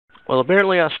Well,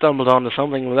 apparently I stumbled onto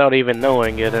something without even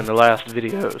knowing it in the last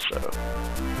video, so...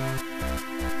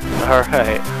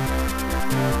 Alright.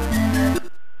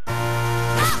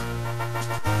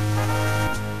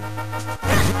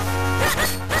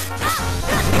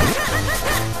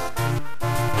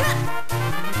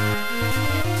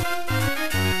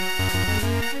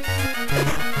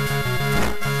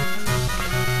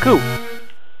 Cool.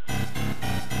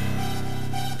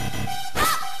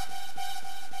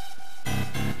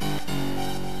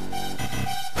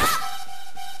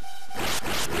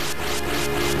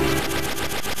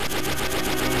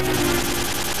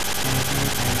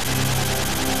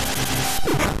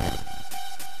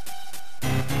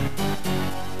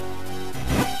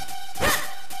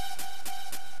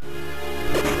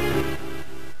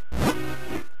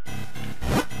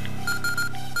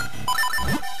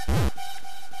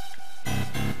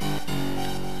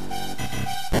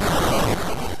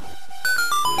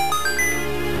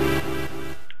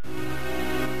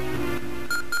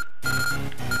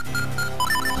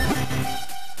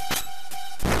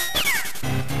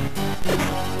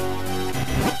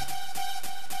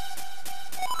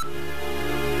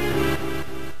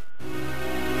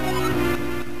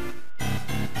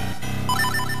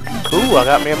 Ooh, I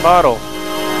got me a bottle.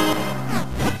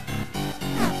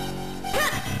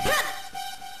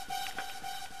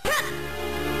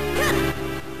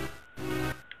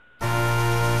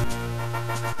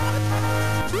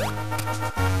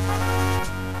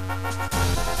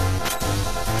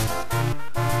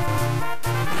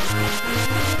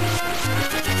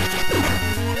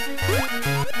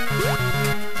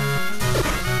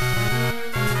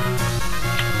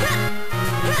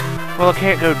 Well, I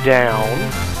can't go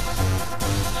down.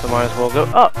 So might as well go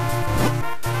up.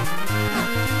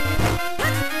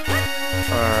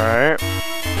 Alright.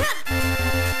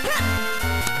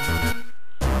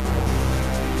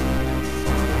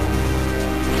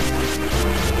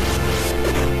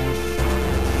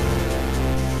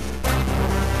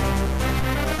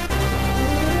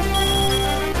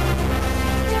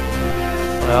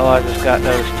 Well, I just got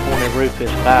those 20 rupees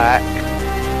back.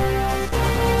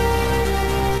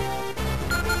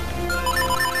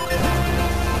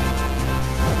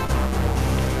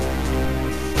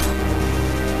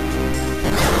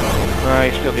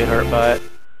 You still get hurt by it.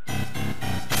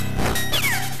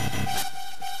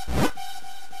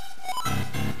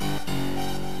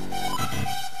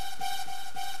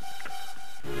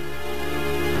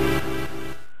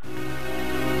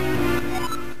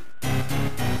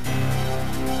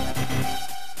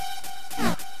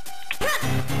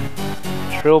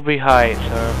 Trilby Heights,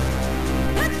 huh?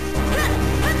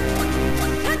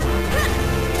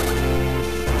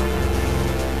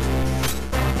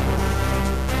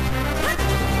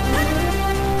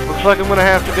 Looks like I'm gonna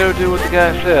have to go do what the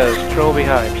guy says. Trilby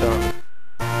Heights, huh?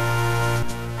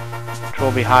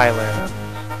 Trilby Highlands.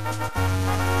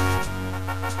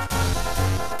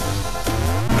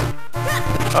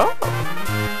 Oh!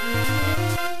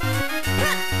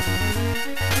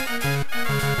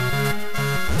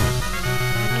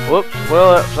 Whoops,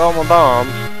 well that's all my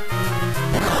bombs.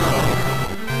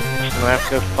 Just gonna have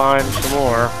to go find some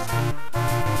more.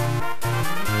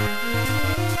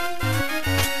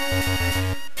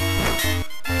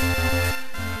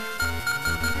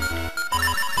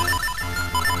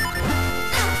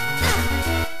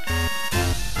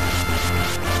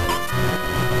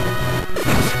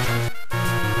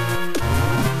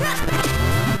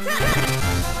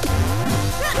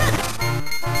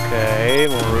 Okay,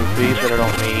 more rupees that I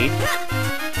don't need.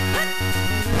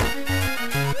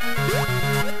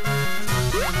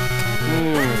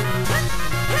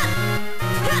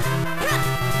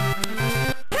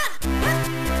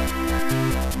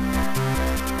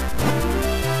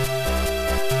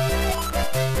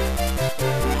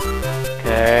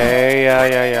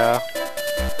 Okay, yeah.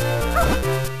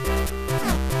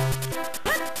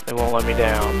 They won't let me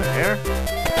down there.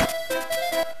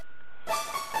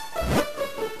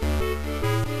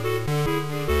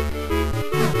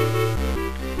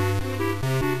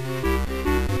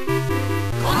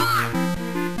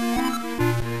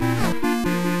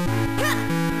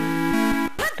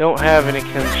 Don't have any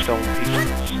kinstone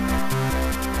pieces.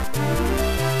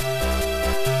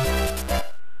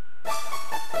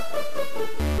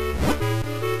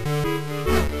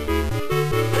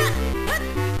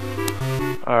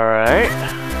 Alright.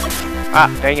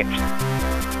 Ah, dang it.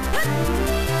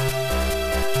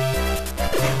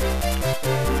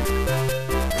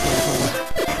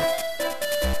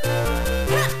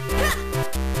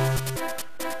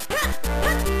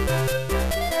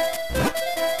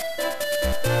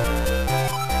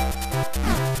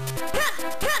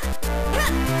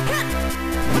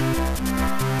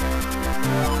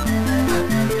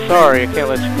 sorry, I can't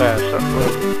let you pass.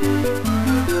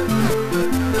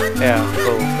 Yeah,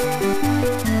 cool.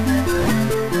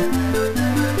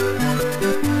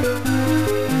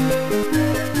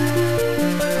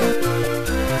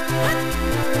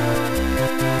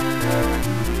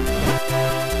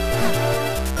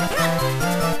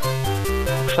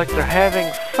 Looks like they're having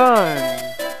fun.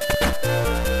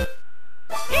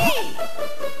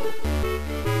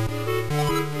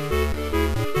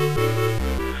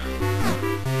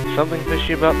 Something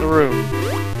fishy about the room.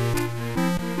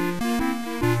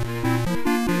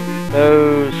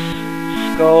 Those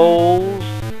skulls.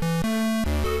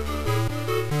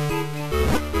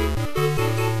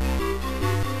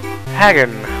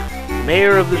 Hagen,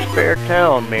 mayor of this fair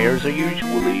town. Mayors are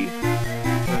usually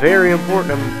very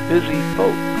important and busy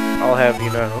folk, I'll have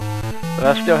you know. But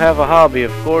I still have a hobby,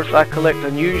 of course. I collect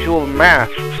unusual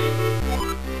masks.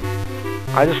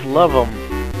 I just love them.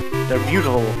 They're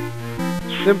beautiful.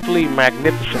 Simply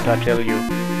magnificent, I tell you.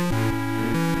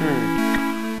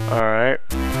 Alright.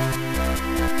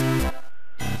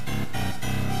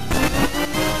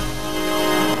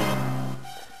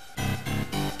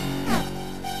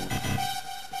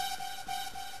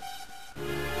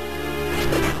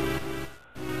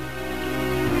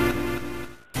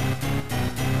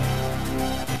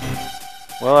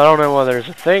 Well, I don't know why there's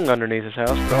a thing underneath his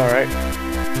house, but alright.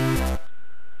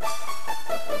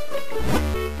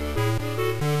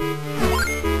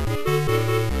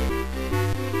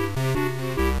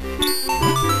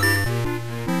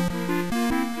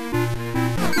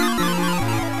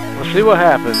 Let's see what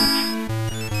happens.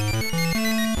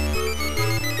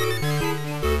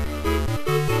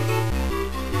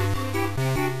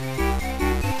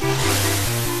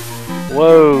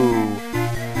 Whoa.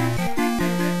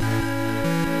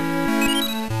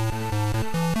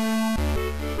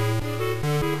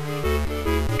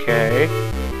 Okay.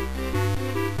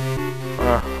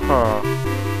 Uh-huh.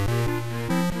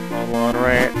 Lawn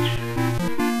Ranch.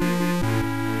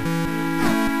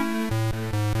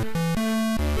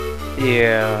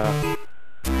 Yeah.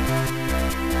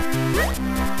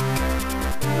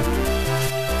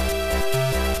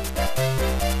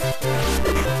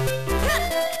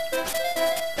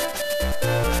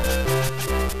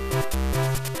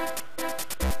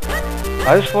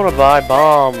 I just want to buy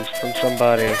bombs from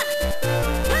somebody.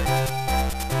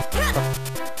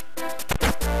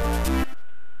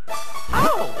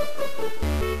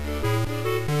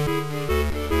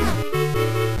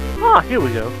 Ah, here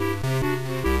we go.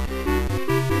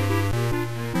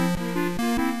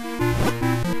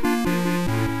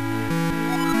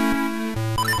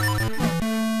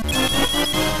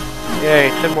 Yay,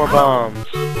 10 more bombs.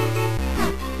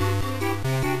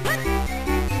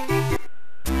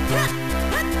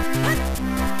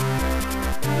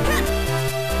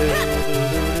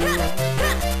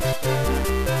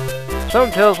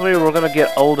 Something tells me we're gonna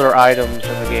get older items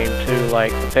in the game too,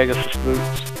 like the Pegasus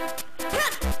boots.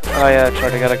 Oh yeah, that's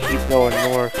right, I gotta keep going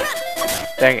north.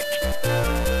 Dang it.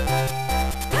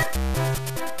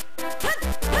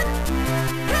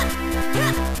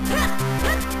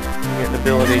 Get the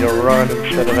ability to run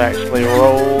instead of actually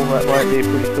roll, that might be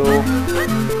pretty cool.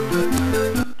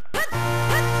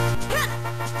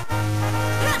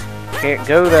 Can't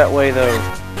go that way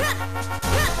though.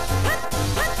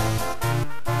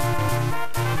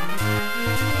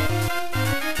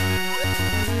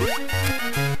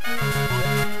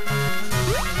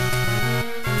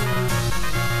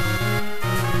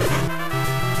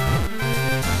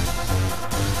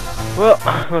 Well,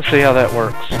 let's see how that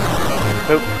works.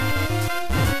 Nope.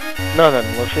 Nothing.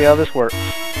 Let's see how this works.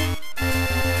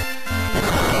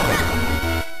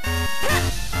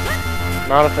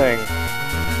 Not a thing.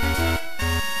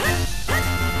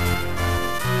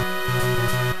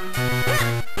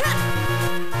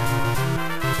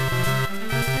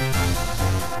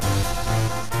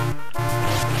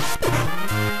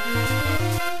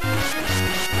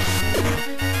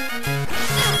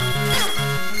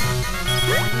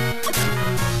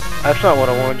 That's not what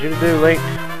I wanted you to do, Link.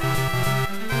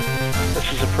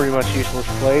 This is a pretty much useless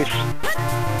place.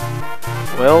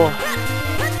 Well...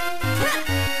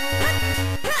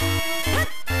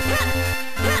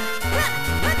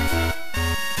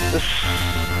 this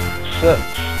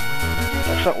sucks.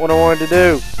 That's not what I wanted to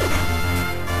do.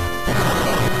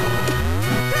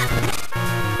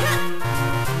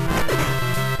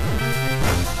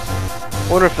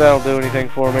 Wonder if that'll do anything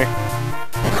for me.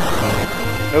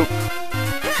 Nope.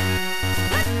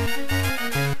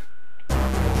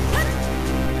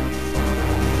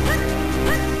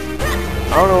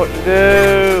 I don't know what to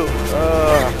do.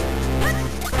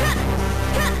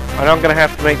 I know I'm gonna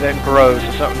have to make that grow,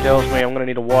 so something tells me I'm gonna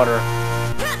need a water.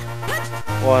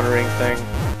 watering thing.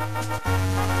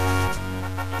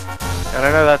 And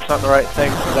I know that's not the right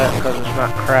thing for that because it's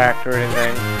not cracked or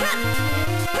anything.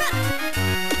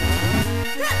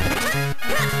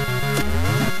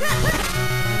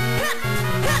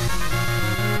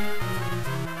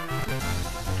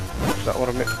 That's not what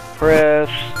I meant to press.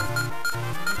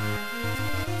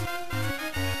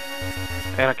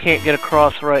 And I can't get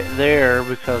across right there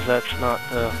because that's not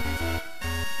the...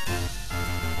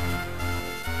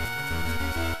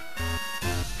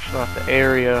 It's not the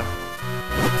area.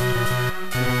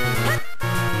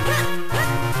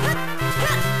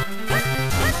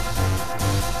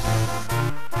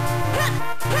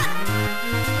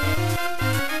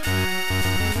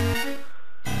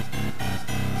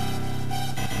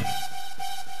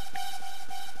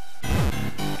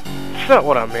 It's not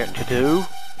what I meant to do.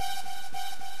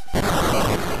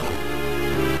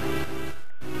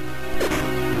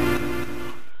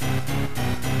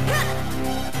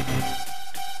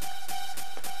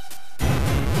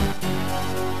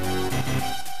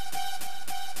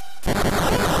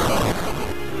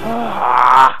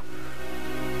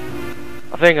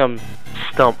 I think I'm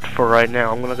stumped for right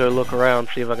now. I'm gonna go look around,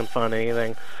 see if I can find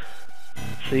anything.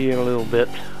 See you in a little bit.